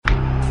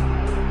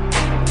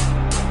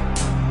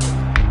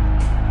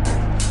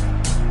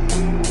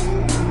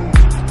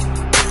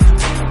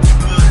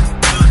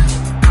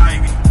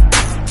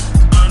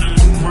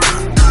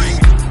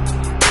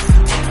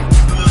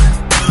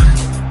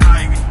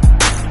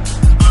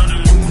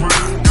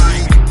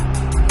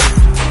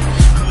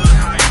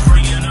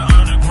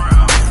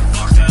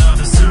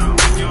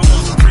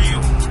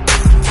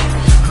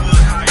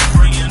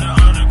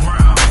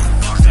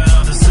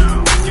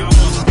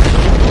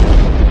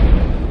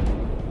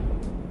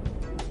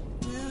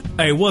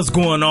Hey, what's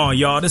going on,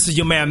 y'all? This is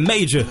your man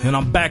Major, and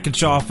I'm back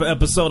at y'all for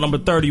episode number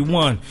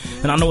 31.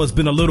 And I know it's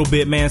been a little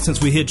bit, man, since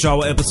we hit y'all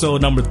with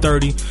episode number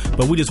 30,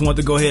 but we just want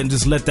to go ahead and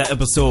just let that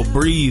episode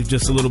breathe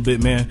just a little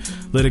bit, man.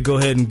 Let it go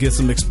ahead and get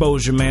some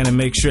exposure, man, and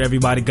make sure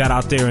everybody got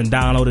out there and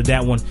downloaded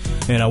that one.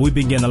 And we've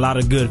been getting a lot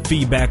of good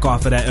feedback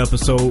off of that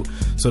episode,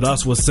 so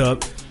that's what's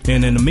up.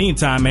 And in the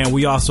meantime, man,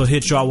 we also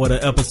hit y'all with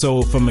an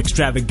episode from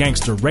Extravagant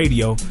Gangster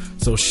Radio.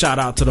 So shout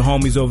out to the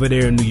homies over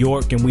there in New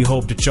York, and we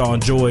hope that y'all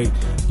enjoyed,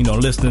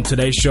 listening to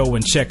their show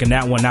and checking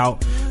that one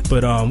out.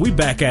 But we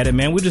back at it,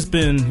 man. We just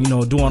been,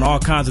 doing all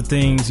kinds of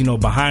things,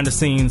 behind the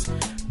scenes,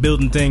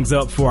 building things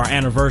up for our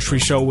anniversary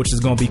show, which is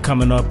going to be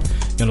coming up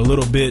in a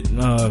little bit,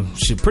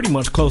 pretty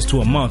much close to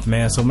a month,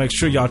 man. So make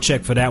sure y'all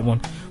check for that one.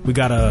 We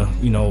got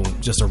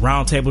just a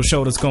roundtable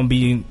show that's going to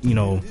be,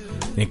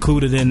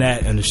 included in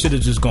that, and the shit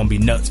is just going to be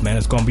nuts, man.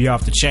 It's going to be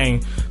off the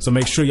chain. So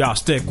make sure y'all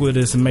stick with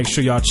us and make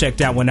sure y'all check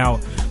that one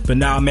out. But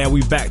now, man,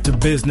 we back to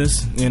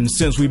business, and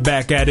since we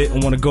back at it, I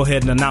want to go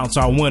ahead and announce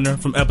our winner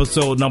from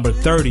episode number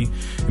 30.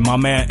 And my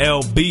man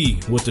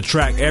LB with the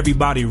track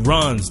Everybody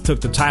Runs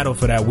took the title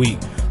for that week.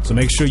 So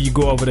make sure you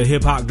go over to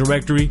Hip Hop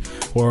Directory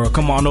or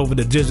come on over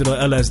to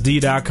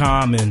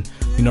digitallsd.com and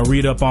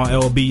read up on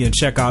LB and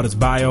check out his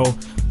bio.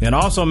 And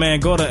also,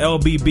 man, go to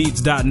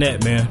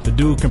lbbeats.net, man. The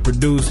dude can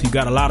produce. He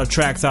got a lot of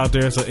tracks out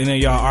there. So any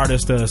of y'all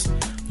artists that's,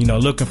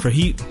 looking for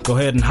heat, go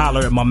ahead and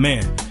holler at my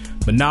man.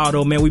 But now,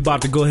 though, man, we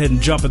about to go ahead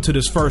and jump into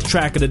this first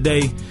track of the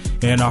day.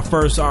 And our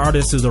first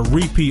artist is a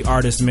repeat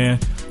artist, man.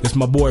 It's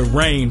my boy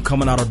Rain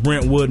coming out of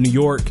Brentwood, New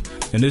York.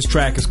 And this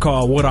track is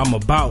called What I'm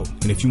About.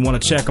 And if you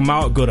want to check him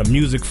out, go to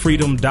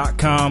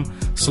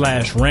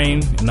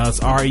musicfreedom.com/Rain. And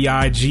that's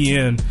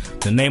REIGN.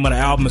 The name of the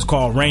album is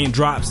called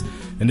Raindrops.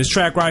 And this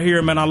track right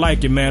here, man, I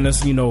like it, man.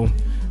 It's,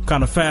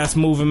 kind of fast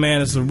moving,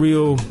 man. It's a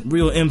real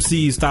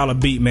MC style of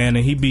beat, man.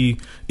 And he be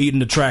eating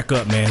the track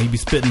up, man. He be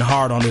spitting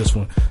hard on this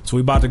one. So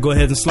we about to go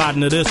ahead and slide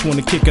into this one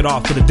to kick it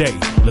off for the day.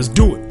 Let's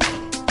do it.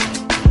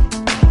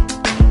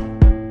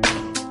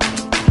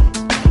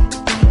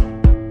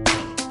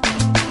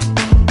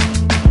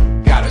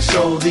 Gotta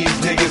show these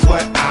niggas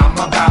what I'm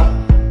about.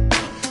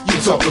 You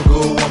talk a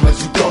good one,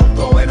 but you don't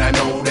go. And I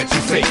know that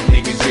you fake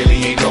niggas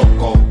really ain't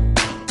loco.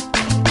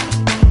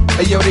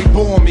 Hey, yo, they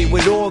bore me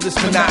with all this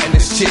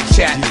monotonous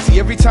chit-chat. See,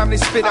 every time they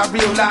spit, I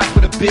realize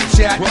what a bitch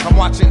at. I'm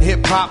watching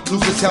hip-hop,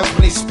 losers help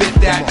when they spit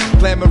that.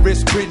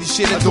 Glamorous, pretty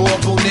shit,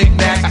 adorable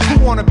knick-knack. You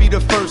wanna be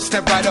the first,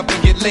 step right up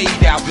and get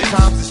laid out.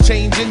 Times is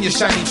changing, your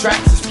shiny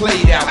tracks is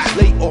played out.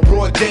 Late or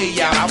broad day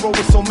out. I roll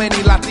with so many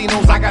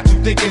Latinos, I got you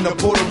thinking of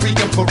Puerto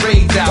Rican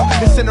parades out.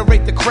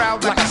 Incinerate the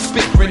crowd like I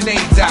spit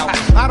grenades out.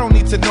 I don't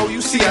need to know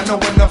you, see, I know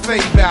enough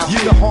about.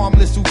 The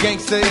harmless who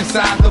gangster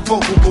inside the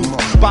vocal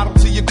booth. Bottle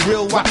to your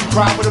grill, watch you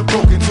cry with a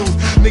broken tooth.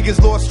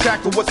 Niggas lost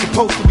track of what's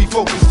supposed to be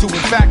focused to.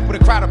 In fact,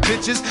 with a crowd of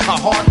bitches, I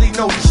hardly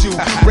notice you.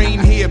 Rain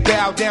here,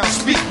 bow down,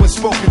 speak when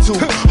spoken to.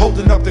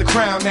 Holding up the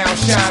crown now,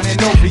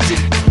 shining over you.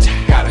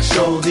 Gotta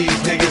show these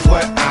niggas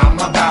what I'm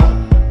about.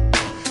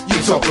 You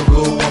talk a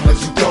good one,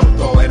 but you don't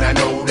go. And I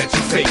know that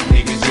you fake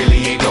niggas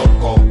really ain't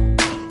loco.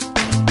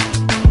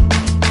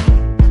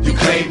 You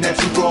claim that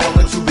you raw,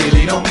 but you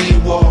really don't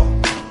mean war.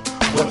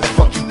 What the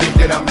fuck you think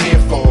that I'm here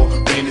for?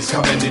 Rain is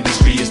coming,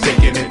 industry is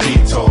taking a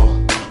detour.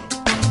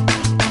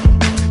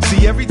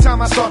 Every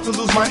time I start to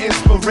lose my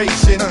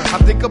inspiration, I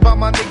think about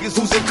my niggas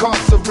who's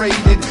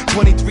incarcerated.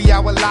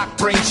 23-hour lock,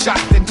 brain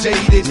shocked and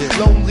jaded.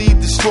 Lonely,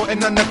 distraught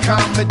and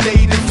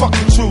unaccommodated. Fuck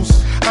the truth,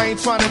 I ain't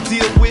trying to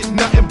deal with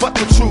nothing but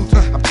the truth.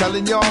 I'm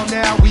telling y'all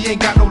now, we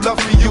ain't got no love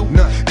for you.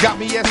 Got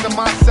me asking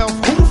myself,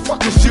 who the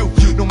fuck is you?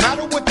 No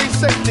matter what they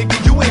say, nigga,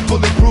 you ain't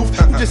bulletproof.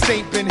 You just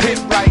ain't been hit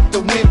right,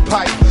 the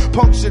windpipe.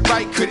 Punctured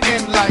right could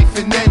end life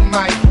and then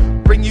might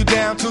bring you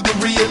down to the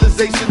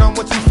realization on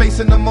what you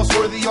facing. The most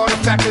worthy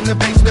artifact in the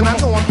basement. I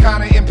know I'm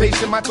kinda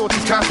impatient, my thoughts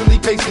is constantly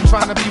pacing.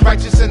 Trying to be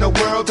righteous in a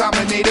world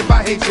dominated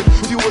by hatred.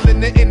 Fuel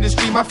in the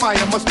industry, my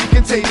fire must be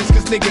contagious.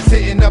 Cause niggas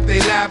hitting up they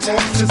lab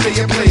talks to say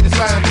and play this,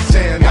 I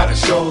understand. Gotta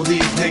show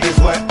these niggas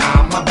what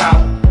I'm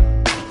about.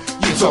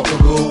 You talk a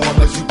good one,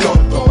 but you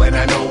don't go. And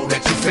I know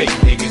that you fake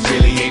niggas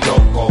really ain't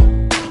loco.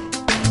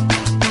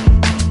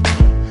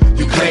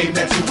 You claim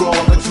that you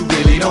raw, but you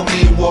really don't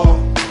mean war.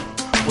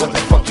 What the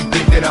fuck you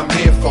think that I'm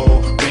here for?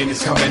 Rain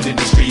is coming,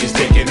 industry is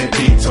taking a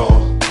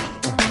detour.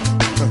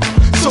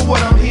 So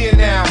what I'm here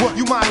now,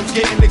 you models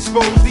getting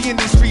exposed. The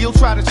industry will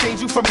try to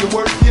change you from your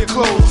words to your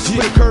clothes.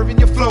 Put a curve in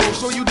your flow,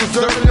 so you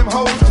deserving them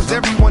hoes. Cause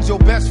everyone's your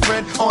best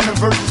friend on them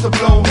verses to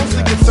blow.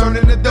 Mostly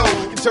concerning the dough,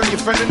 can turn your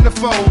friend into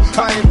foe.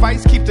 My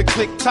advice, keep the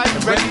click tight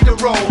and ready to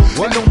roll.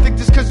 And don't think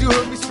just cause you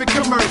heard me spit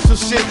commercial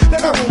shit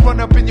that I won't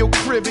run up in your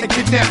crib and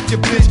kidnap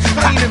your bitch.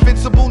 I ain't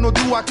invincible, nor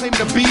do I claim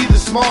to be the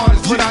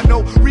smartest. But I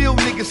know real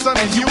niggas, son,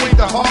 and you ain't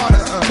the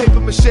hardest. Paper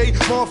mache,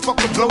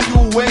 motherfucker blow you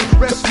away.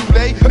 Rest you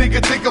lay,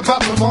 nigga think about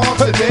tomorrow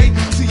today.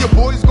 See your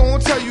boys gon'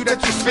 tell you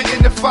that you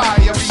spittin' the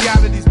fire.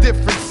 Reality's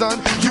different,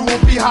 son, you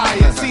won't be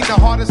higher. Seen the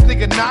hardest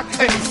nigga knock,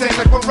 and he sang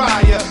like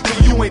Mariah. So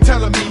you ain't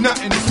telling me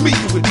nothing, it's me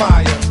you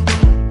admire.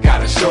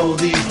 Gotta show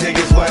these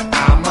niggas what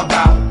I'm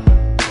about.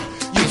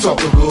 You talk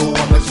a good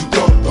one, but you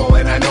don't though.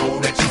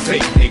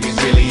 fake niggas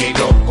really ain't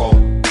loco.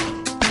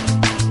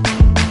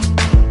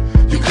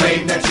 You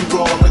claim that you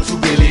raw, but you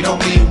really don't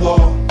mean war.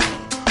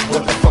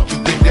 What the fuck you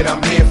think that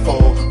I'm here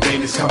for?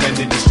 Rain is coming,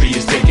 industry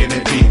is taking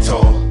a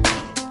detour.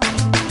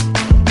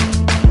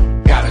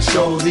 Gotta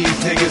show these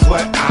niggas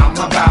what I'm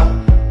about.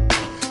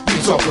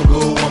 You talk a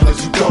good one, but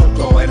you don't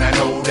go. And I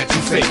know that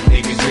you fake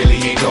niggas really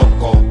ain't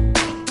loco.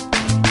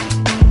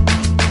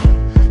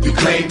 You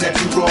claim that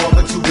you raw,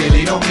 but you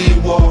really don't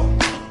mean war.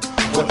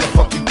 What the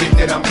fuck you think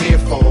that I'm here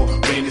for?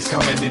 Rain is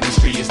coming,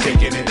 industry is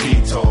taking a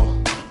detour.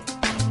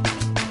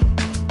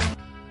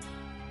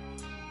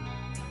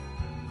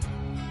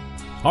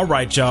 All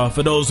right, y'all.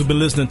 For those who've been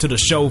listening to the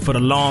show for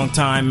the long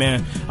time,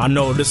 man, I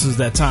know this is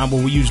that time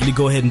where we usually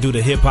go ahead and do the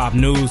hip-hop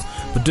news.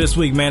 But this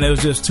week, man, there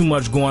was just too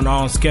much going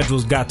on.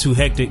 Schedules got too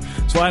hectic.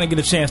 So I didn't get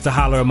a chance to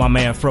holler at my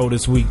man Fro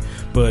this week.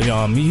 But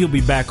he'll be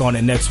back on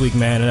it next week,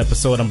 man, in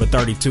episode number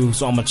 32.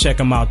 So I'm going to check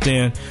him out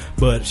then.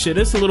 But shit,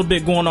 there's a little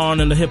bit going on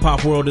in the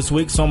hip-hop world this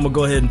week. So I'm going to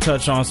go ahead and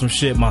touch on some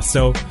shit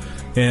myself.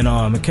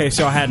 And in case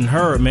y'all hadn't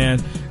heard,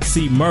 man,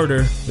 C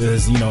Murder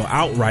is,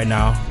 out right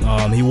now.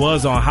 He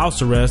was on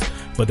house arrest,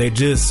 but they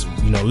just,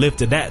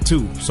 lifted that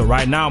too. So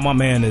right now, my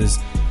man is,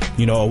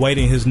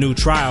 awaiting his new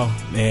trial.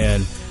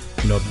 And,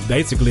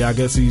 basically, I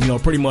guess he's,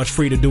 pretty much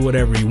free to do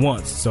whatever he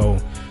wants. So,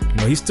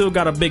 he's still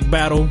got a big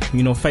battle,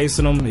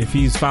 facing him. If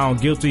he's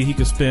found guilty, he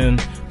could spend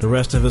the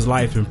rest of his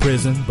life in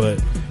prison. But,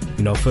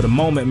 for the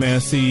moment,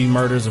 man, C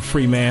Murder's a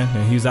free man.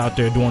 And he's out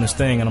there doing his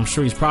thing. And I'm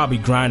sure he's probably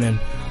grinding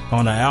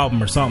on an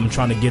album or something,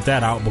 trying to get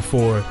that out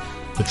before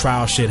the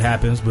trial shit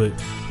happens. But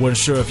wasn't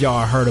sure if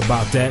y'all heard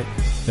about that.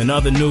 In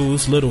other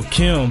news, Lil'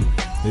 Kim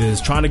is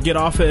trying to get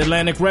off of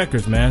Atlantic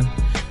Records, man.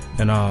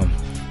 And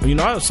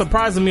it's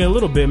surprising me a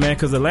little bit, man,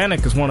 because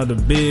Atlantic is one of the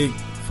big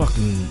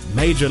fucking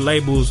major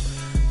labels,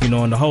 in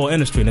the whole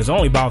industry. And there's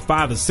only about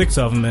 5 or 6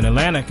 of them, and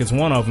Atlantic is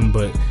one of them.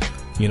 But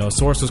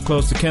sources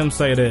close to Kim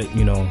say that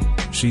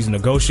she's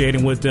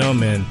negotiating with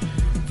them, and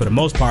for the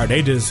most part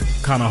they just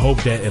kind of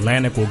hope that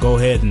Atlantic will go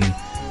ahead and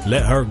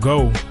let her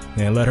go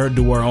and let her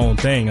do her own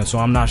thing. And so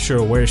I'm not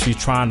sure where she's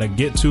trying to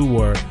get to,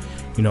 or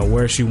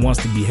where she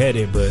wants to be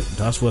headed, but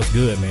that's what's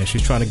good, man.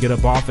 She's trying to get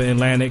up off of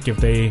Atlantic if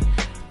they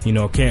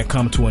can't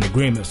come to an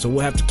agreement. So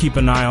we'll have to keep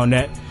an eye on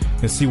that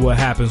and see what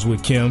happens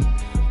with Kim.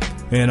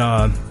 And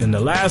in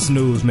the last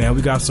news, man,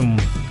 we got some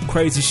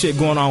crazy shit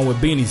going on with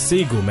Beanie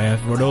Sigel, man.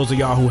 For those of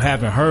y'all who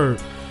haven't heard,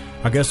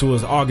 I guess it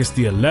was August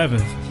the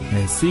 11th,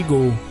 and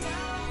Sigel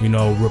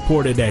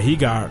reported that he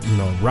got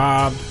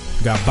robbed,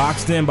 got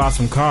boxed in by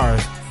some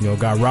cars,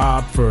 got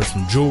robbed for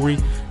some jewelry,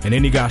 and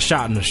then he got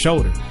shot in the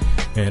shoulder.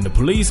 And the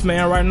police,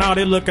 man, right now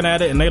they looking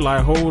at it and they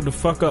like, hold the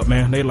fuck up,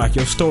 man. They like,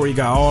 your story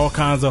got all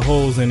kinds of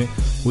holes in it.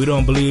 We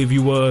don't believe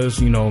you was,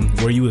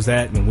 where you was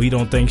at, and we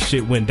don't think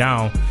shit went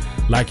down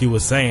like you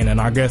was saying. And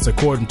I guess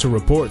according to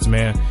reports,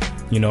 man,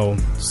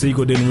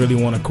 Sigel didn't really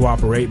want to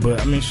cooperate.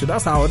 But I mean, shit,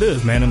 that's how it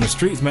is, man. In the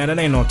streets, man, it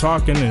ain't no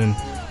talking, and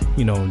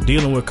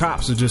dealing with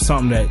cops is just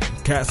something that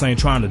cats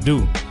ain't trying to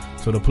do.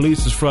 So the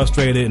police is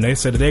frustrated, and they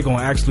said that they're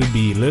gonna actually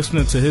be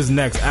listening to his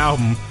next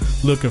album,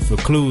 looking for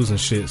clues and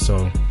shit.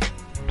 So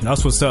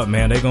that's what's up,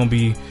 man. They're gonna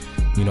be,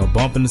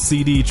 bumping the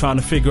CD, trying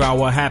to figure out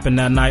what happened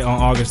that night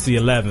on August the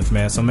 11th,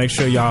 man. So make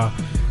sure y'all,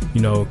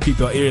 keep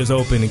your ears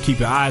open and keep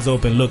your eyes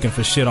open, looking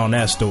for shit on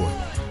that story.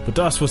 But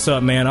that's what's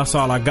up, man. That's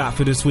all I got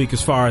for this week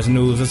as far as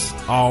news. There's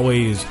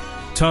always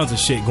tons of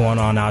shit going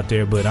on out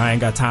there, but I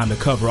ain't got time to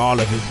cover all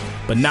of it.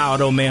 But now,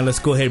 though, man, let's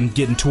go ahead and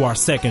get into our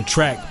second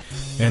track.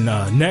 And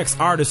next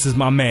artist is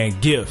my man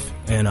Giff,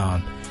 and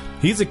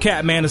he's a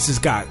cat, man, that's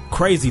just got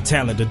crazy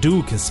talent. The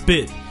dude can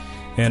spit.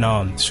 And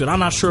I'm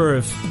not sure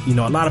if a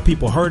lot of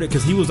people heard it,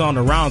 because he was on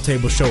the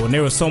Roundtable show and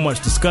there was so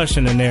much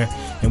discussion in there,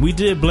 and we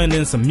did blend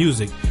in some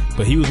music,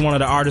 but he was one of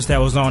the artists that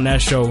was on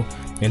that show,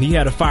 and he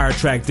had a fire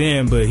track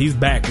then, but he's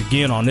back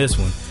again on this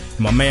one.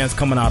 And my man's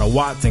coming out of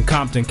Watson,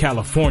 Compton,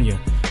 California,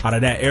 out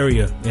of that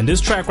area. And this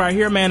track right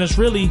here, man, is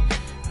really,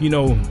 it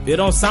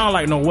don't sound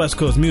like no West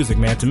Coast music,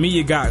 man. To me,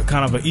 it got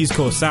kind of an East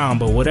Coast sound,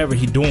 but whatever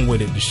he doing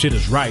with it, the shit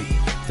is right.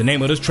 The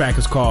name of this track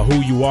is called Who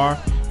You Are,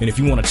 and if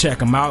you want to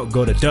check him out,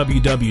 go to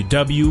www.dagif,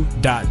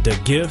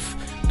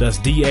 that's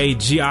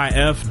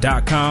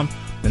DAGIF.com,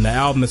 and the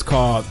album is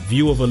called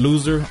View of a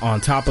Loser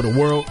on Top of the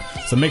World.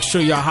 So make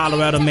sure y'all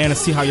holler at him, man, and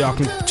see how y'all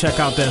can check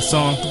out that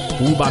song.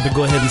 But we about to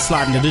go ahead and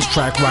slide into this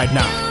track right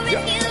now.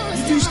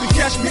 You used to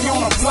catch me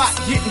on a block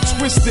getting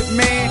twisted,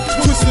 man.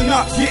 Twisting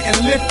up,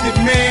 getting lifted,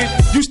 man.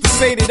 Used to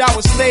say that I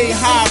would stay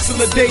high till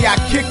the day I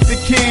kicked the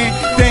can.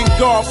 Thank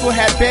God for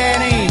had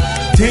bad aim.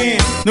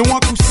 Damn, no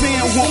Uncle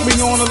Sam want me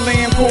on the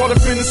lamb, caught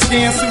up in the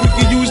scam, so we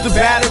can use the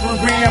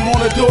battering ram on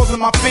the doors of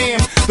my fam.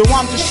 Though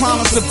I'm just trying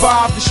to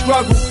survive the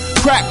struggle.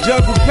 Crack,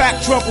 juggle, pack,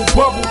 trouble,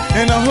 bubble.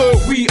 In the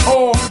hood, we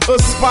all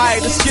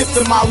aspire to skip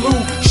to my loot.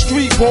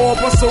 Street ball,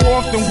 but so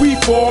often we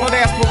fall. That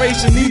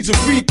aspiration needs a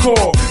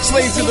recall.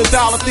 Slaves to the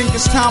dollar, think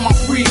it's time I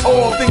free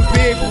all. Think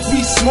big, but we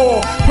small.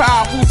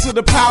 Powerful to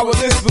the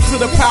powerless, but to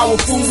the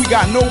powerful, we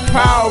got no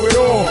power at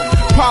all.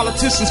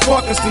 Politicians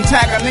fuck us and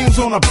tag our names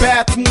on a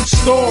bathroom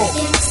store.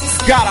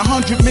 Got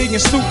 100 million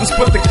students,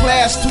 but the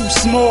class too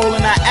small,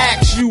 and I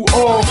ask you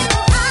all.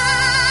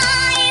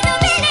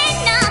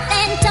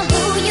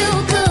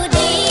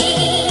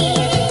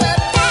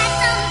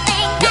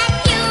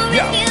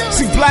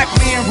 Black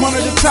man run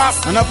to the top,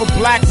 another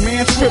black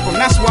man trip him.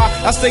 That's why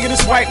I stay in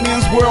this white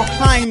man's world.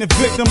 I ain't a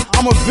victim,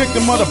 I'm a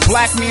victim of the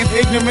black man's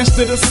ignorance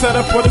to the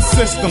setup of the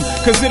system.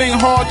 Cause it ain't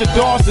hard to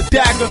dodge the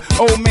dagger.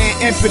 Old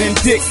man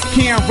impotent dick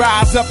can't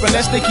rise up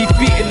unless they keep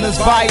feeding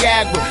us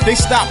Viagra. They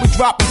stop, we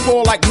drop and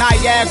fall like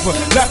Niagara.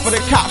 Left for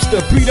the cops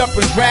to beat up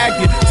and drag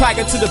you.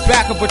 Tiger to the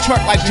back of a truck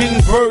like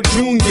James Byrd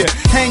Jr.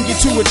 Hang you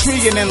to a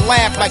tree and then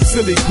laugh like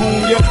silly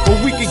Cunha. But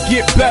we could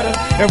get better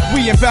if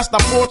we invest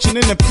our fortune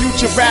in the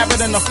future rather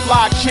than a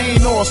fly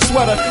chain or a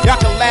sweater. Y'all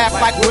can laugh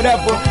like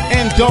whatever,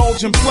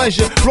 indulge in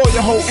pleasure. Blow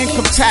your whole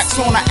income tax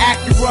on an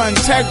Acura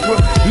Integra.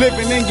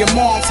 Living in your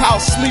mom's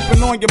house,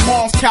 sleeping on your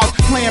mom's couch,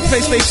 playing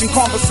PlayStation,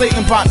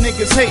 conversating about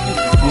niggas hating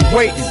and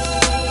waiting,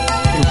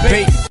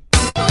 debating.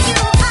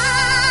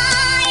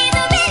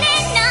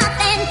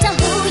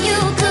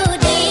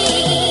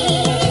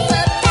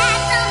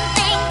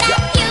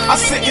 I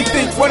sit and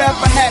think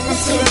whatever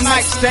happened to the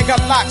nights that got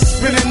locked,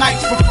 spending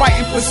nights for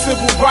fighting for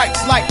civil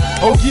rights. Like,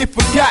 oh yeah,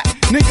 forgot,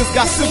 niggas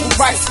got civil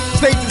rights,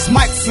 stages,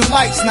 mics, and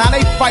lights. Now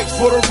they fight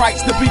for the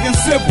rights to be in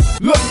civil.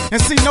 Look and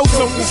see no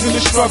soldiers in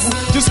the struggle,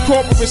 just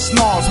corporate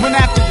snarls. Went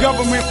after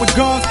government with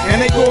guns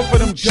and they go for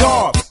them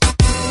jobs.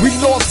 We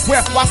lost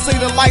breath, why say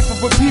the life of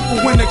a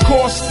people when it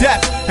costs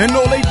death? And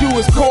all they do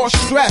is cause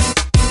stress.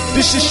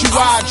 This issue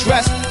I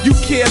address, you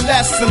care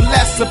less and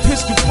less. A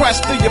pistol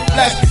pressed to your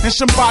flesh and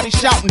somebody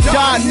shouting,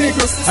 die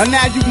nigga. And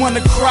now you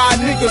wanna cry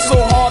nigga. So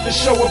hard to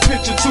show a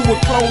picture to a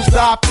closed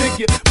eye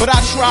figure. But I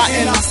try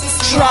and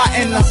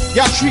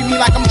y'all treat me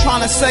like I'm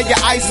trying to sell your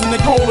ice in the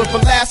cold of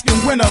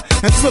Alaskan winter.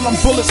 Until them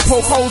bullets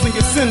poke holes in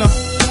your center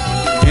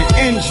and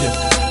end you.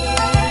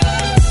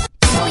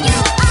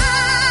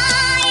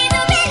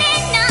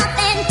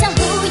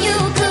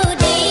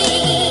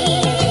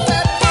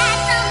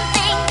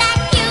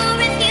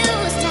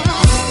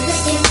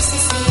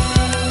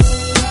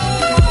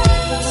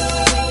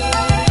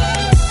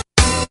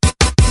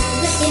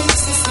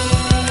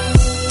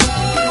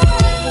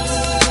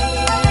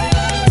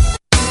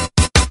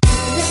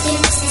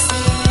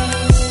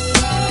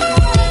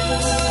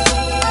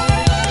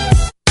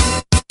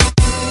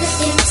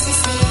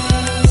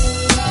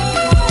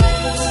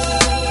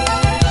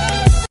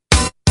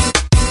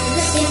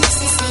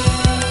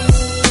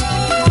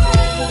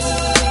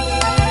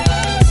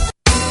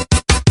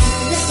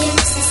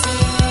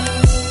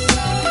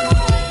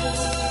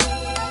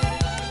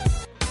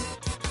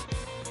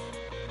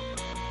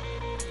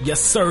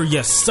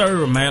 Yes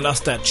sir, man. That's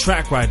that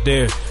track right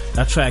there.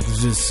 That track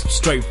is just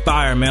straight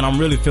fire, man. I'm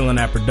really feeling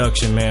that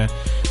production, man.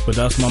 But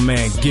that's my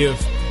man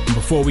Gift. And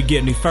before we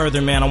get any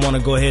further, man, I want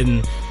to go ahead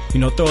and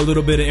throw a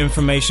little bit of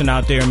information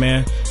out there,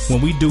 man.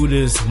 When we do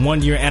this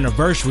 1 year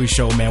anniversary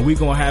show, man, we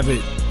gonna have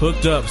it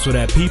hooked up so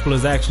that people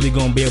is actually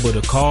gonna be able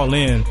to call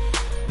in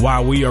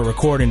while we are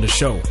recording the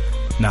show.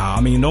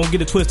 Now, don't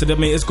get it twisted.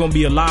 It's going to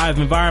be a live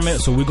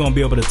environment, so we're going to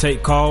be able to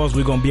take calls.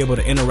 We're going to be able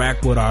to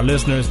interact with our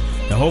listeners,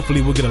 and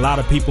hopefully we'll get a lot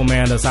of people,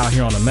 man, that's out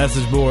here on the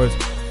message boards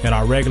and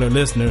our regular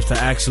listeners to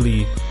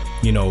actually,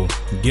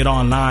 get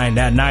online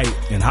that night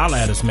and holler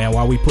at us, man,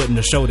 while we putting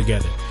the show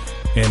together.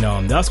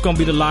 And that's going to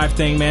be the live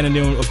thing, man. And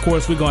then, of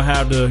course, we're going to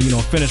have the,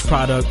 finished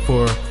product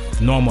for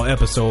normal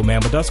episode,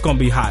 man. But that's going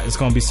to be hot. It's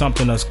going to be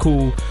something that's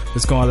cool.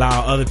 It's going to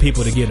allow other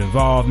people to get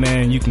involved,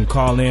 man. You can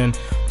call in.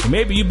 And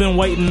maybe you've been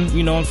waiting,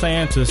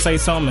 to say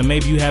something, and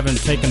maybe you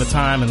haven't taken the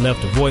time and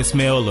left a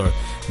voicemail or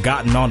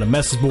gotten on the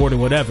message board or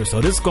whatever.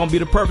 So this is going to be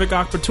the perfect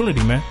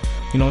opportunity, man.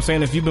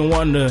 If you've been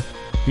wanting to,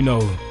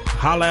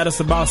 holler at us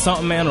about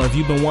something, man, or if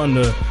you've been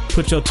wanting to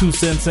put your 2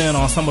 cents in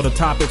on some of the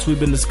topics we've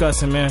been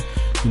discussing, man,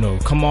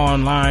 come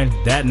online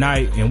that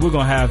night, and we're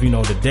going to have,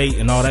 the date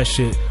and all that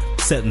shit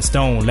set in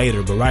stone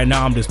later. But right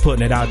now I'm just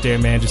putting it out there,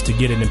 man, just to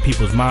get it in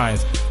people's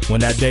minds.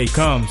 When that day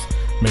comes,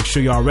 make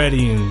sure y'all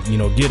ready and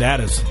get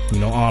at us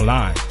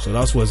online. So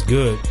that's what's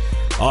good.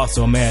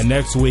 Also, man,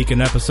 next week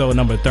in episode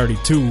number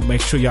 32,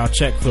 make sure y'all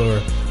check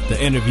for the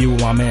interview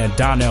with my man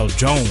Donnell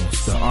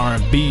Jones, the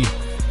R&B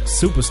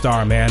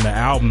superstar, man. The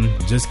album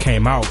just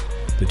came out,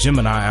 the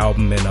Gemini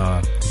album, and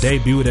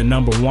debuted at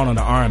number 1 on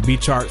the R&B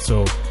chart.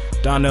 So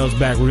Donnell's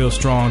back real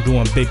strong,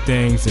 doing big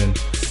things, and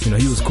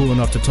he was cool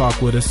enough to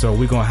talk with us. So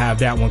we're gonna have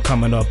that one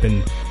coming up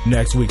in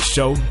next week's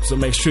show, so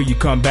make sure you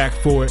come back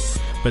for it.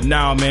 But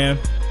now, man,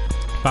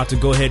 about to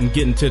go ahead and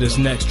get into this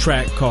next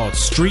track called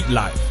Street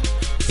Life.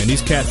 And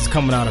these cats is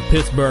coming out of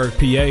Pittsburgh,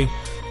 PA,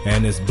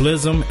 and it's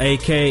Blizzum,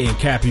 AK, and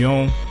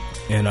Capione.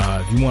 And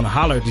if you want to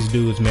holler at these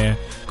dudes, man,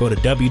 go to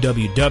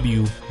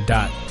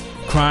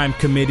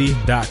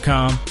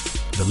www.crimecommittee.com.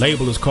 The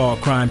label is called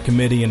Crime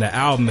Committee, and the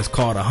album is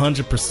called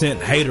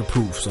 100% Hater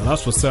Proof. So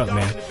that's what's up,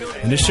 man.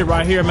 And this shit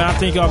right here, man, I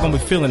think y'all gonna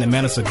be feeling it,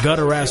 man. It's a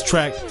gutter ass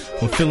track.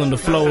 I'm feeling the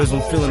flows,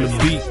 I'm feeling the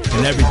beat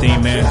and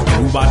everything, man.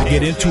 And we about to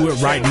get into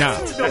it right now.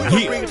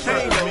 Yeah.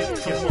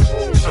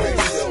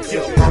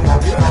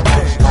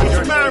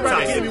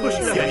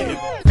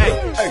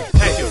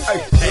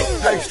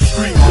 life.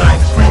 Street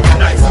life, creep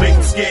nights, make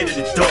them scared of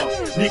the dark.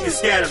 Niggas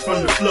scattered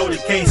from the flow, they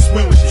can't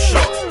swim with the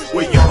sharks.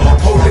 Where you are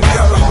holding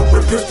out a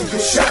 100 pistol,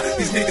 good shot.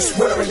 These niggas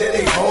swearing that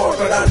they hard,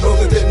 but I know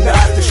that they're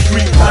not. The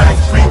street life,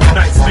 creep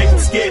nights, make them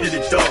scared of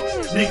the dark.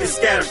 Niggas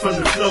scattered from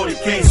the flow, they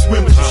can't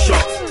swim with the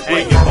sharks.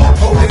 Where you are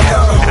holding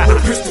out a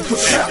 100 pistol, good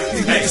shot.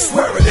 These niggas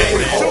swearing that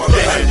they hard,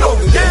 but I know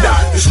that they're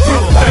not. The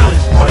street life.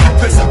 Why you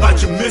pressing about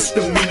your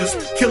misdemeanors?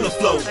 Killer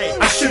flow.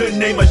 I should've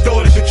named my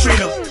daughter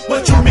Katrina.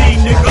 What you mean,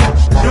 nigga?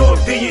 Your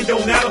opinion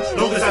don't matter,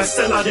 long as I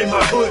sell out in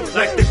my hood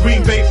like the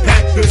Green Bay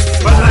Packers.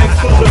 My life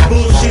full of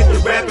bullshit, the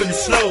rapping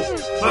is slow.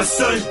 My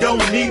son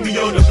don't need me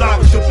on the block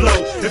with the blow.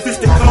 If it's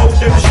the code,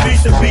 then the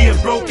streets and being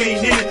broke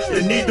ain't in it,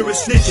 then neither is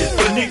snitching.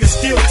 But niggas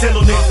still tell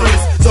on their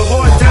friends. So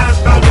hard times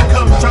bound to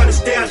come, trying to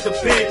stay out the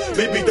pen.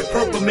 Maybe the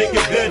purple make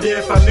it better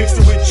if I mix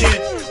it with gin.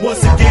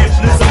 Once again,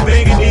 blizzard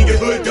banging in your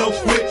hood, don't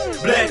quit.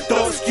 Black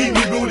thoughts keep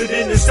me rooted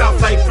in the south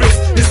like bricks.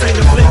 This ain't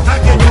a flick, how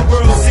can the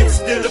world sit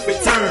still if it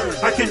turn?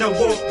 How can I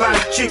walk by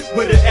a chick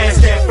with an ass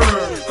that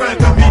burn? Crime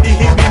committee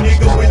hit me,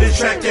 nigga, with a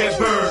track that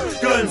burn.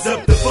 Guns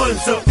up, the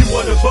funds up, you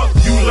want a buck,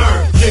 you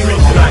learn. Street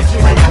life,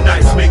 street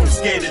nights, make them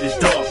scared of the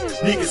dark.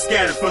 Niggas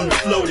scattered from the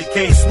flow, they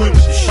can't swim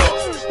with the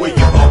sharks. Where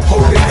you are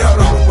holding out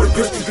a 100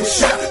 pistol, good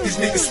shot. These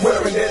niggas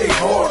swearing that they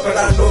hard, but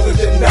I know that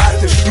they're not.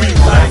 The street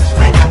life,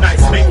 street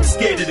nights, make them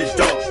scared of the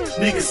dark.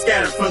 Niggas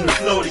scattered from the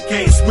flow, they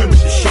can't swim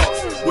with the sharks.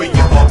 Where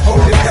you are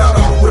holding out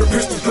a 100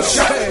 pistol, good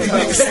shot. These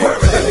niggas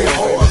swearing that they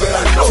hard, but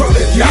I know that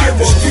they're not.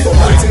 The street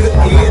life to the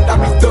end, I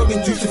be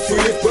thugging, using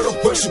friends, but I'm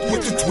rushing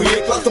with the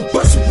twig, like I'm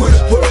busting with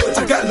a word.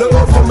 I got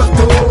love for my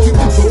dog, you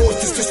can doors,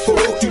 this is fuck.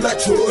 You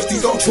like drugs,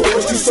 these on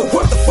drugs, you so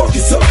what the fuck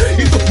is up?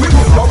 Either with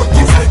me or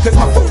against me, cause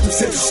my folks them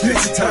said you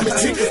snitching, time is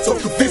ticking, so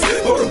convinced,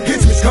 or them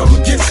against me, come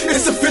against me.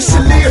 It's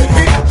officially a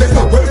hit, there's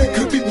no word that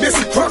could be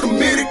missing. Crime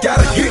committed, got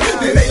a hit,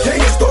 then they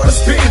can't start a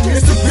spin.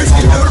 It's the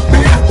risky little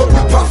bit, but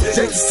the profit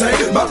ain't the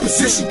same. My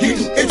position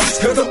getting interest,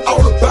 cause I'm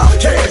all about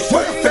cash.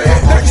 Working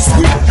fast, now you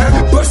sweet, have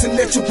me busting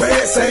at your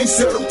ass. I ain't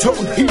seldom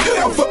toting heat,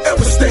 I'm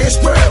forever staying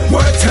strapped.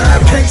 One time,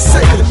 can't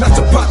say it, not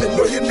your partner,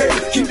 know your name.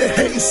 Keep the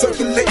hating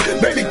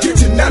circulating, maybe get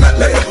you now, not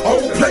later.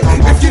 On play,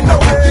 if you know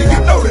it, then you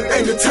know that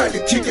ain't the time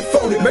to kick it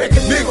phony. Make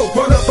a nigga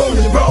run up on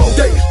the wrong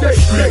day.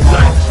 Street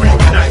life, freak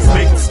nights,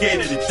 make them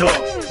scared of the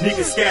dark.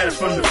 Niggas scattered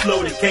from the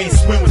flow, they can't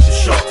swim with the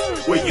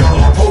sharks. Where you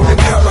are holding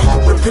out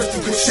a 100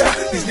 pistol, good shot.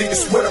 These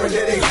niggas swearing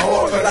that they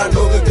hard, but I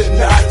know that they're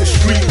not. The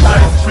street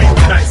life, freak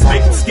nights,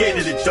 make them scared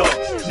of the dark.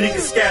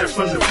 Niggas scattered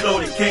from the flow,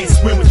 they can't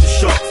swim with the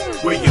sharks.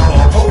 Where you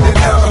are holding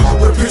out a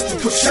 100 pistol,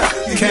 good shot.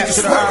 These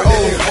niggas swearing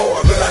that they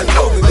hard, but I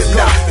know that they're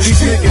not.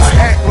 These niggas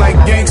act like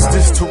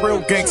gangsters till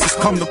real gangsters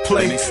come to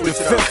play. The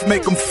fifth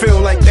make them feel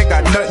like they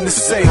got nothing to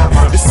say.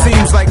 It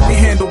seems like we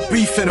handle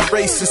beef in a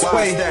racist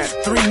way.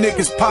 3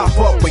 niggas pop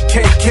up with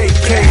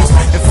KKKs.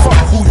 And fuck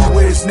who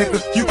you is, nigga,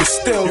 you can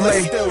still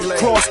lay.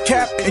 Cross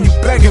cap and you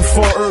begging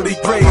for early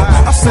grade.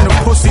 I send a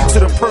pussy to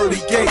the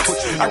pearly gates.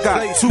 I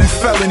got 2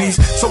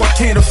 felonies, so I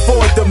can't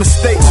afford the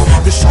mistakes.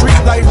 The street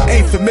life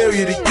ain't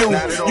familiar to you.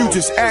 You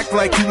just act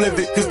like you live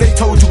it, cause they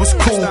told you it's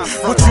cool.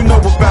 What you know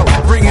about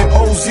bringing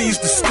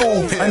OZs to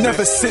school? I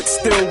never sit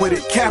still with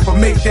it, cap or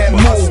make that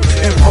move.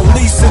 And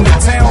police in the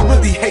town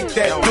really hate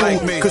that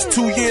dude, cause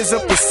 2 years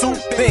of pursuit,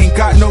 they ain't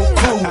got no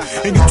clue.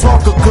 And you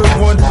talk a good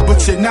one,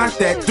 but you're not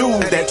that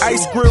dude. That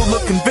ice grill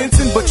look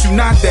convincing, but you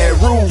not that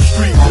rude.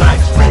 Street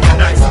life, freak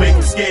nights, make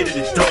them scared of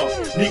the dark.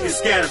 Niggas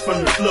scattered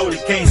from the flow,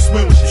 they can't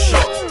swim with the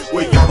sharks.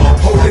 Where you are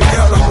holding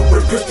out a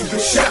 100 pistol, good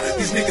shot.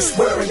 These niggas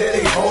swearing that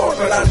they hard,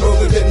 but I know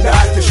that they're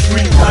not. The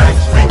street life,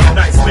 freak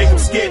nights, make them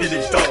scared of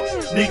the dark.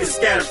 Niggas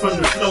scattered from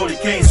the flow, they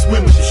can't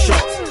swim with the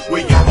sharks.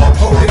 Where you are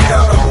holding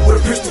out a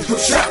 100 pistol,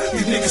 good shot.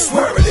 These niggas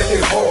swearing that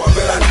they hard,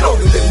 but I know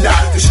that they're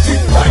not. The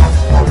street life.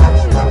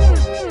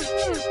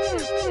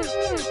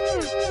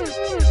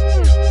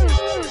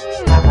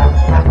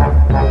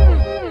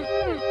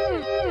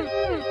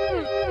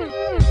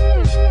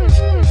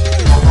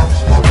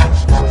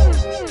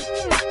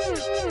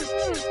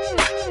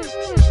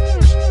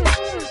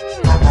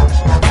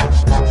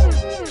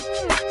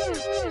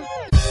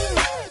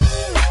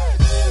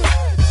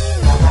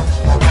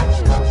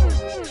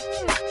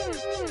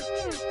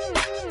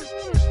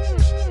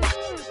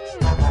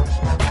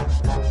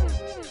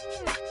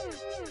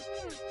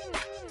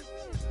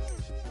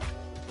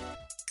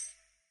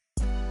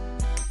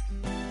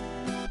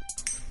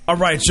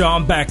 Alright, y'all,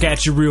 I'm back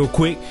at you real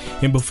quick.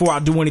 And before I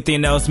do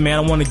anything else, man,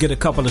 I want to get a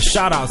couple of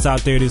shout outs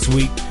out there this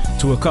week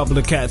to a couple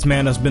of cats,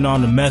 man, that's been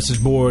on the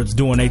message boards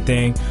doing their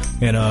thing.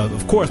 And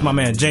of course, my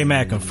man J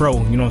Mac and Fro,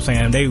 you know what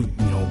I'm saying? They,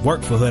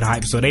 work for Hood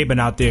Hype, so they've been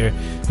out there,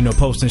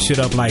 posting shit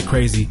up like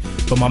crazy.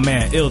 But my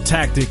man Ill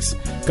Tactics,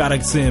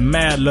 gotta send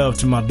mad love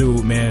to my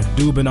dude, man.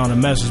 Dude been on the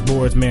message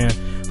boards, man,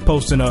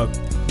 posting up,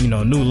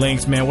 new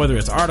links, man, whether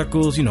it's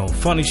articles,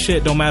 funny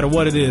shit, don't matter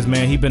what it is,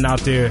 man. He been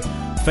out there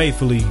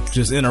faithfully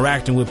just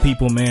interacting with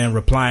people, man,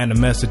 replying to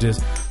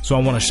messages. So I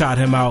want to shout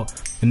him out.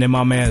 And then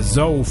my man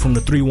Zoe from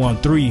the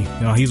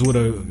 313, he's with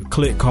a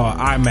clique called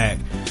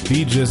iMac.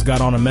 He just got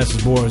on the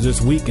message boards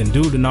this week, and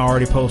dude and I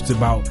already posted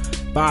about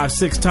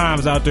 5-6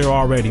 times out there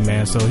already,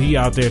 man. So he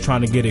out there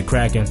trying to get it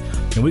cracking.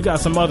 And we got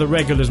some other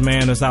regulars,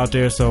 man, that's out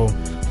there. So,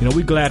 you know,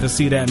 we glad to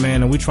see that,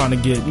 man. And we trying to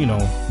get, you know,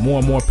 more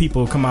and more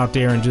people come out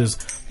there and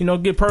just, you know,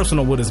 get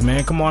personal with us,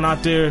 man. Come on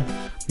out there,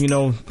 you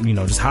know,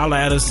 just holler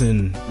at us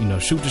and, you know,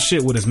 shoot the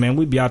shit with us, man.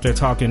 We be out there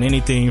talking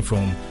anything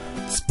from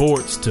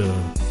sports to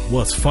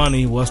what's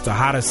funny, what's the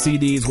hottest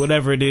CDs,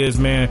 whatever it is,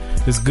 man.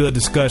 It's good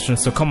discussion.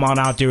 So come on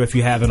out there if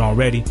you haven't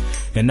already.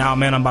 And now,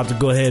 man, I'm about to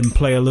go ahead and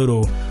play a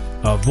little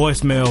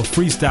voicemail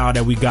freestyle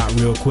that we got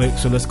real quick.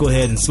 So let's go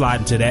ahead and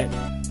slide into that.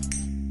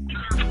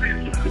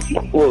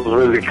 Was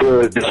really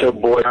good. This your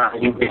boy,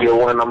 you be the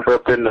one. I'm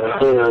repping the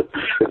hood.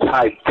 It's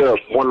hyped up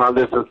when I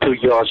listen to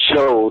your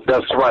show.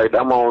 That's right,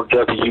 I'm on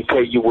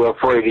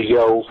WKUF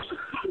Radio.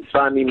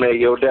 Donnie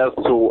Mayo, that's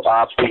who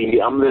I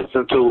be. I'm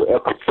listening to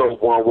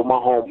episode 1 with my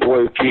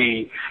homeboy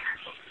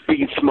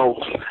B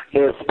Smokes,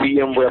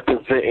 SBM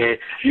representing.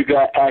 You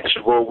got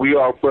actual, we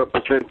all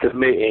represent the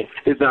mitten.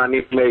 It's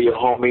Donnie Mayo,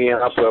 homie,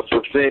 and I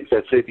represent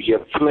the city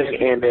of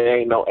Flint, and there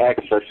ain't no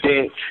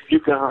accident. You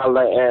can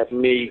holler at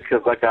me,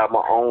 because I got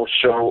my own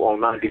show on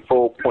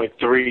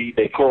 94.3.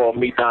 They call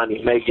me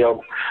Donnie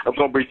Mayo. I'm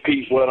going to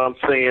repeat what I'm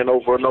saying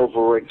over and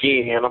over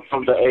again. I'm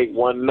from the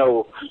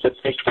 810, the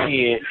Big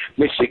 10,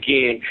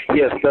 Michigan.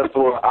 Yes, that's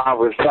where I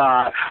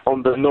reside,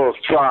 on the north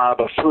side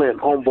of Flint.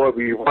 Homeboy,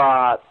 we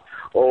ride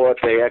all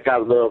day. I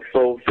got love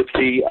for the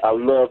T. I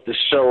love the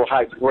show,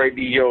 Hype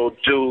Radio,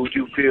 dude.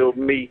 You feel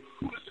me?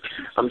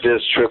 I'm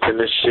just tripping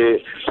this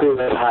shit.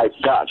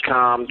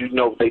 HoodHype.com. You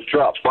know they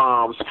drop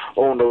bombs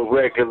on the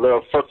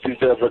regular. Fuck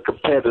these other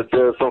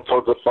competitors. Don't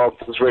talk about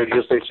this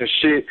radio station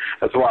shit.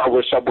 That's why I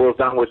wish I was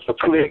down with the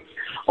click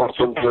on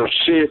some real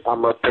shit.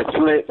 I'm up in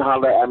Flint.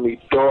 Holler at me,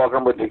 dog.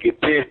 I'm ready to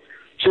get pissed.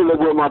 Chilling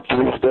with my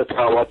blues. That's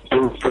how I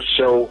do for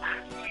show.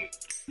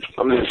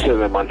 I'm just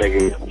chilling, my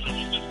nigga.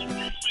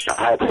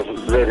 I had to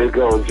let it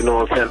go, you know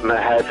what I'm saying? I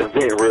had to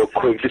vent real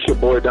quick. This your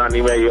boy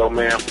Donnie Mayo,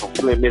 man, from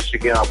Flint,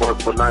 Michigan. I work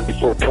for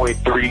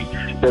 94.3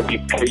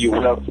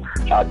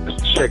 WKUF. I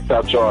just checked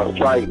out y'all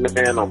site,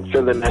 man. I'm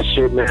feeling that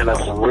shit, man.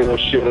 That's some real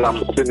shit.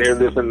 I'm sitting here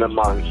listening to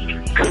my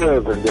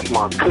cousin. This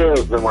my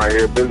cousin right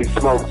here, Billy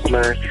Smokes,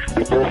 man.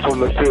 We both from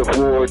the 5th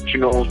Ward, you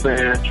know what I'm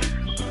saying?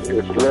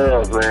 It's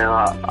love, man.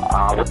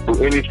 I would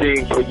do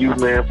anything for you,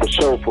 man, for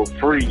sure, for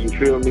free, you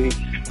feel me?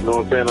 You know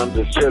what I'm saying? I'm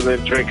just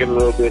chilling, drinking a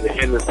little bit of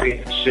Hennessy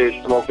and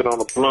shit, smoking on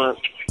a blunt.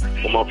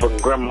 My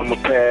motherfucking grandmama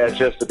passed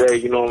yesterday,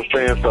 you know what I'm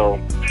saying? So,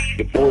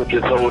 your boy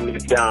just holding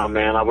it down,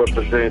 man. I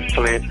represent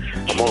Flint.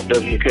 I'm on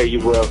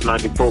WKUF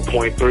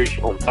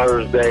 94.3 on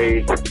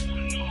Thursdays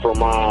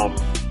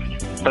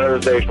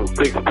from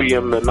 6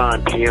 p.m. to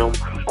 9 p.m.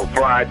 On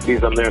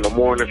Fridays, I'm there in the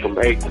morning from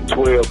 8 to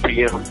 12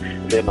 p.m.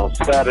 And then on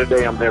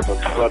Saturday, I'm there from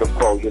 12 to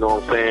 4, you know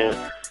what I'm saying?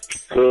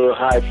 Good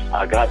hype.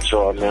 I got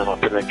y'all, man. I'm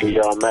finna give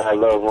y'all mad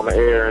love on the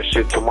air and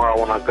shit tomorrow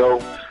when I go.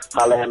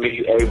 Holla at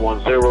me,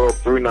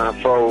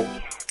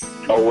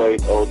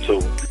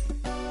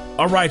 810-394-0802.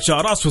 All right,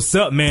 y'all. That's what's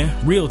up,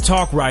 man. Real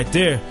talk right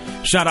there.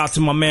 Shout out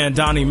to my man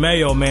Donnie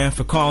Mayo, man,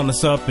 for calling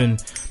us up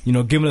and, you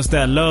know, giving us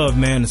that love,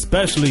 man.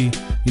 Especially,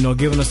 you know,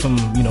 giving us some,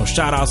 you know,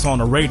 shout outs on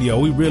the radio.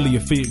 We really,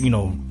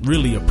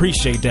 really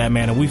appreciate that,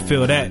 man. And we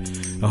feel that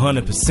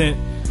 100%.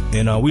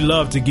 And we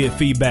love to get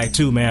feedback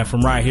too, man, from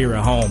right here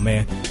at home,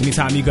 man.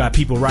 Anytime you got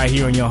people right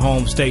here in your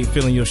home state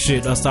feeling your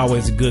shit, that's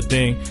always a good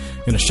thing.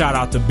 And a shout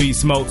out to B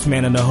Smokes,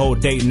 man, and the whole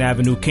Dayton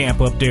Avenue camp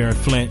up there in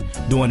Flint,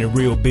 doing it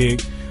real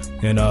big.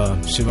 And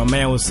shit, my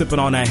man was sipping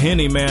on that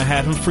Henny, man.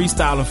 Had him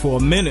freestyling for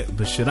a minute,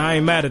 but shit, I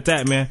ain't mad at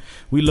that, man.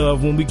 We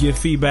love when we get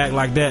feedback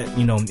like that,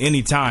 you know,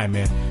 anytime,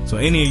 man. So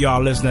any of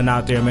y'all listening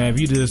out there, man, if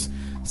you just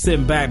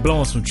sitting back,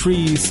 blowing some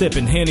trees,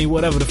 sipping Henny,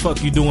 whatever the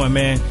fuck you doing,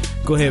 man,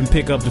 go ahead and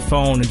pick up the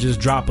phone and just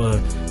drop a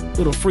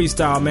little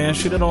freestyle, man.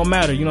 Shit, it don't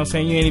matter, you know what I'm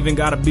saying? You ain't even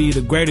gotta be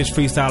the greatest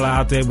freestyler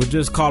out there, but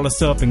just call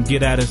us up and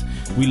get at us.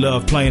 We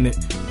love playing it,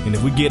 and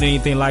if we get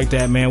anything like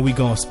that, man, we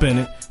gonna spin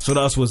it. So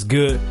that's what's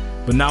good.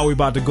 But now we're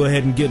about to go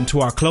ahead and get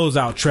into our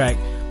closeout track,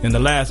 and the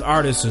last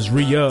artist is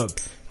Re-Ub,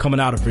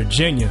 coming out of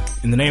Virginia,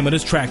 and the name of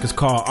this track is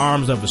called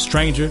Arms of a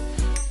Stranger.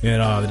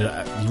 And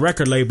the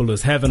record label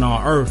is Heaven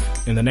on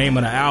Earth, and the name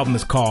of the album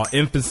is called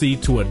Infancy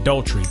to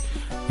Adultery.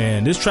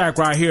 And this track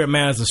right here,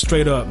 man, is a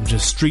straight up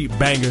just street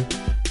banger,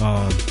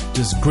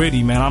 just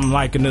gritty, man. I'm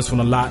liking this one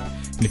a lot.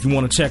 And if you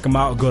want to check them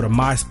out, go to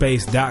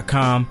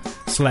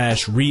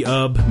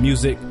myspace.com/Reub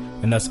Music,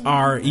 and that's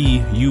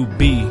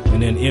REUB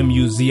and then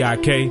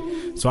MUZIK.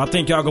 So I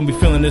think y'all gonna be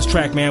feeling this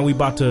track, man. We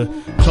about to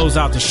close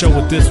out the show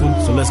with this one,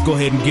 so let's go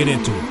ahead and get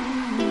into it.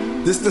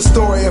 This the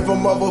story of a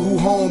mother who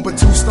home but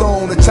too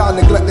stoned. A child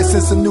neglected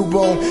since a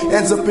newborn,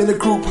 ends up in a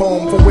group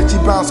home from which he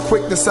bounced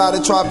quick,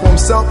 decided to try for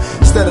himself.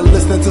 Instead of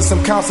listening to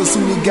some counselors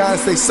who need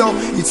guidance they self,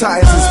 he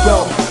tightens his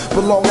belt.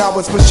 But long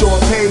hours for short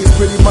pays,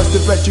 pretty much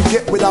the best you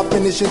get without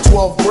finishing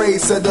 12th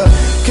grade. Said the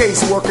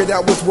caseworker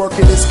that was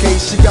working this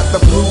case, she got the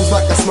blues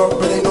like a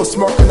smirk, but ain't no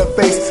smirk in her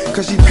face,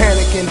 cause she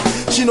panicking.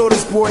 She know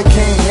this boy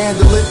can't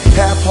handle it.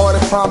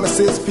 Half-hearted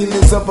promises,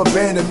 feelings of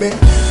abandonment.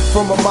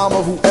 from a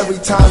mama who every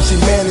time she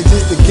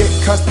manages to get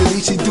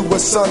custody, she do her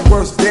son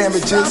worse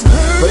damages.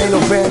 But ain't no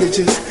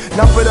bandages,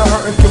 not for the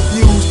hurt and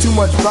confused. Too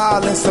much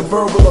violence and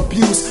verbal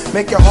abuse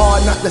make it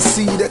hard not to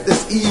see that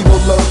there's evil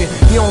lurking.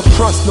 He don't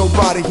trust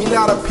nobody, he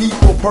not a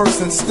people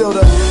person. Still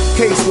the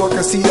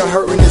caseworker see the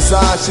hurt in his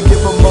eyes. She give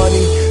him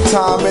money,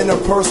 time, and her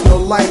personal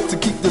life to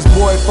keep this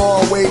boy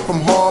far away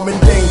from harm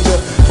and danger.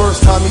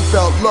 First time he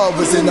felt love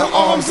was in the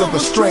arms of a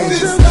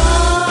stranger.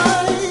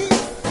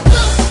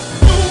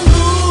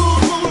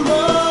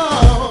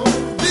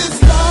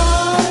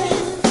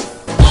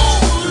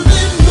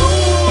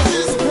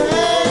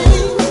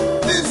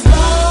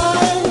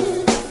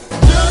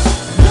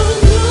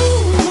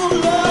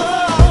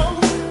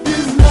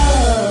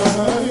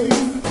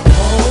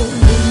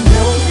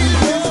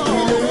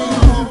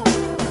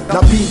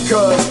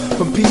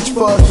 From peach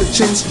fuzz to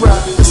chin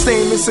strap, the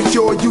same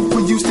insecure youth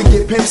who used to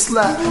get pimp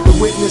slapped. The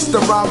witness the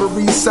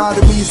robberies,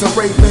 sodomies, and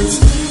rapings.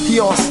 He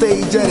on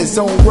stage at his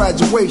own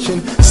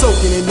graduation,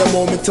 soaking in the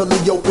moment till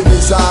he opened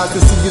his eyes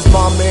to see his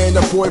mama and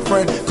her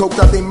boyfriend coked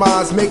out their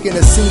minds, making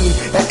a scene.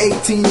 At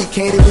 18 he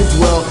can't even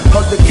dwell.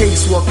 Hugged the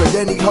caseworker,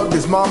 then he hugged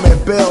his mama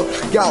and Belle.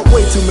 Got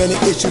way too many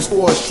issues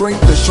for a shrink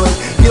to shrink.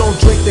 He don't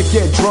drink to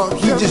get drunk,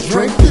 he just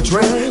drink to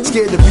drink.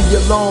 Scared to be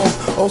alone,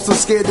 also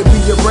scared to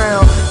be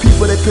around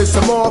people that piss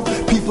him off.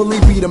 People he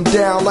beat him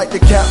down like the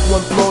cat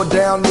one floor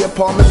down the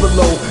apartment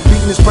below.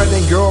 Beating his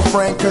pregnant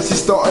girlfriend cause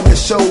she's starting to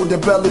show the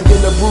belly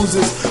and the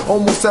bruises.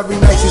 Almost every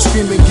night she's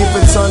screaming,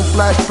 giving son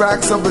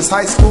flashbacks of his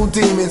high school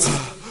demons.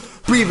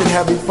 Breathing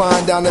heavy,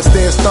 flying down the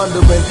stairs,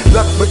 thundering.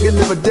 Left looking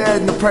for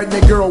dead and the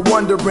pregnant girl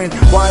wondering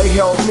why he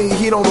held me.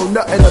 He don't know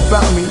nothing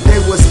about me. They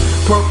was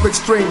perfect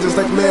strangers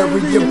like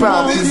Larry and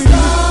Bobby.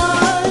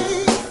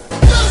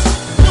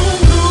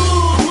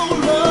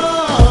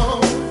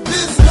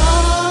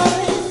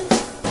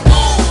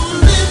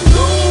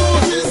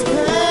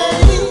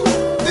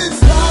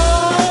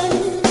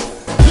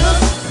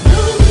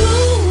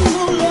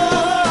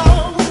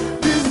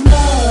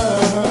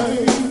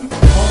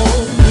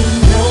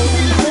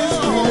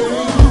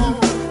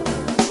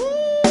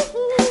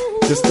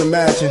 Just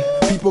imagine,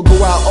 people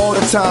go out all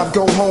the time,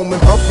 go home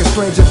and help a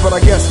stranger. But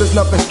I guess there's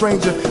nothing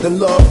stranger than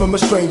love from a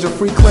stranger.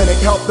 Free clinic,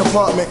 health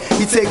department,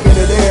 he taking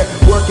it there.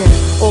 Working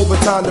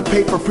overtime to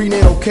pay for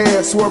prenatal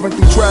care. Swerving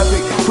through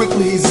traffic,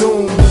 quickly he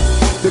zoomed.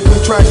 The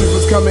contraction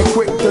was coming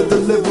quick, the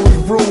delivery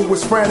room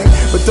was frantic.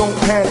 But don't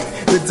panic,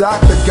 the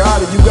doctor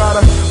got it. You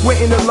gotta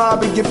wait in the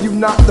lobby if you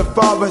not the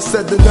father,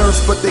 said the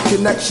nurse. But the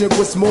connection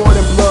was more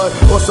than blood,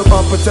 or some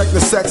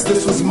unprotected sex,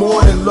 this was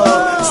more than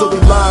love. So he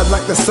lied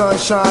like the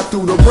sunshine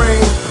through the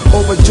rain.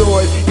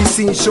 Overjoyed, he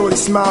seen Shorty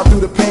smile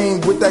through the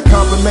pain. With that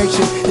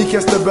confirmation, he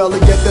kissed the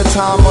belly at that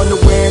time.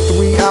 Underwear in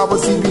 3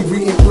 hours, he be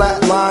reading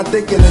flatline,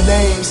 thinking the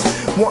names.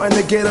 Wanting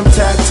to get him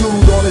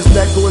tattooed on his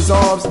neck or his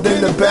arms.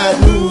 Then the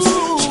bad news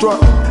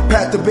struck,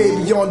 pat the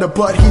baby on the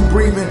butt, he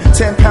breathing.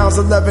 10 pounds,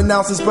 11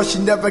 ounces, but she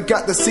never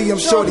got to see him.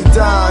 Shorty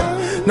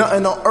died,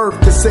 nothing on earth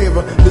could save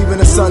her, leaving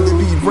her son to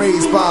be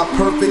raised by a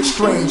perfect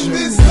stranger.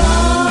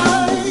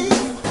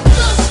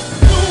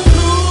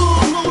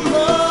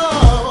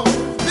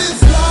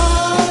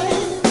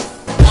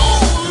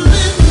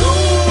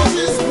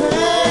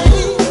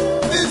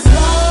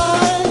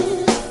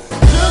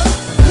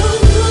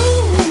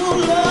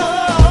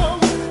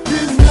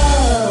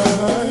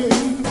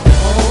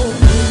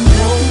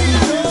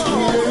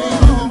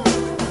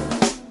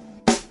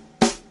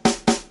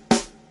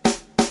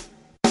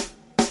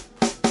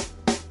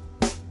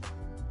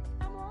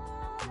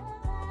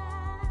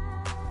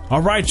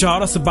 Alright, y'all,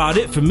 that's about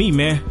it for me,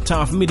 man.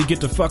 Time for me to get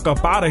the fuck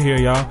up out of here,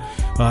 y'all.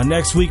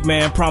 Next week,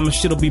 man, promise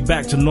shit'll be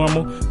back to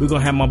normal. We're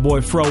gonna have my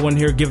boy Fro in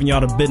here giving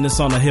y'all the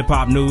business on the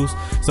hip-hop news.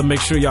 So make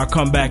sure y'all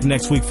come back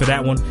next week for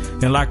that one.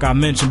 And like I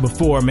mentioned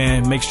before,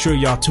 man, make sure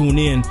y'all tune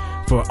in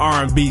for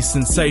R&B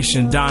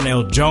sensation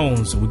Donell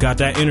Jones. We got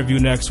that interview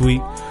next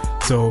week,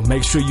 so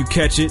make sure you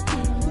catch it.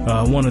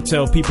 I want to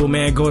tell people,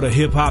 man, go to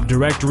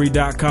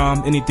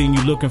hiphopdirectory.com. Anything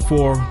you're looking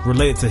for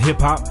related to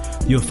hip-hop,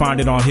 you'll find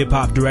it on Hip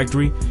Hop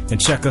Directory. And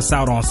check us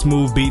out on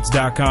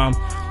smoothbeats.com.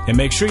 And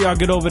make sure y'all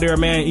get over there,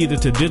 man, either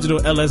to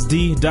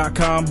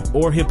digitallsd.com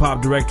or Hip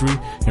Hop Directory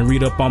and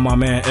read up on my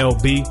man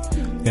LB.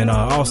 And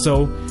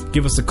also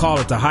give us a call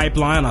at the Hype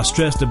Line. I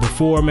stressed it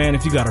before, man.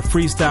 If you got a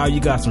freestyle, you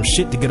got some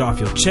shit to get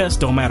off your chest,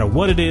 don't matter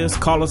what it is,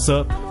 call us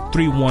up.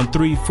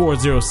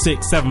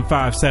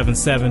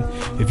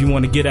 313-406-7577. If you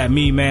want to get at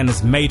me, man,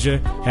 it's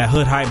Major at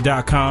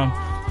hoodhype.com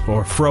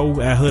or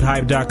Fro at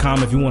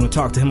hoodhype.com if you want to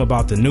talk to him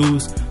about the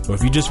news. Or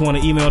if you just want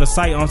to email the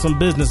site on some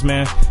business,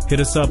 man,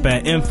 hit us up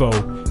at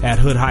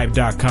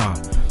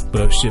info@hoodhype.com.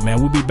 But shit, man,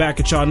 we'll be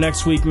back at y'all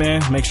next week,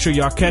 man. Make sure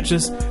y'all catch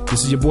us.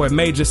 This is your boy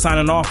Major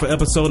signing off for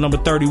episode number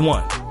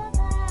 31.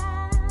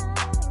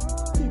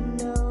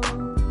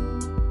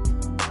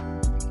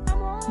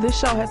 This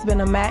show has been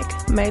a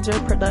Mac Major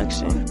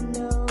production.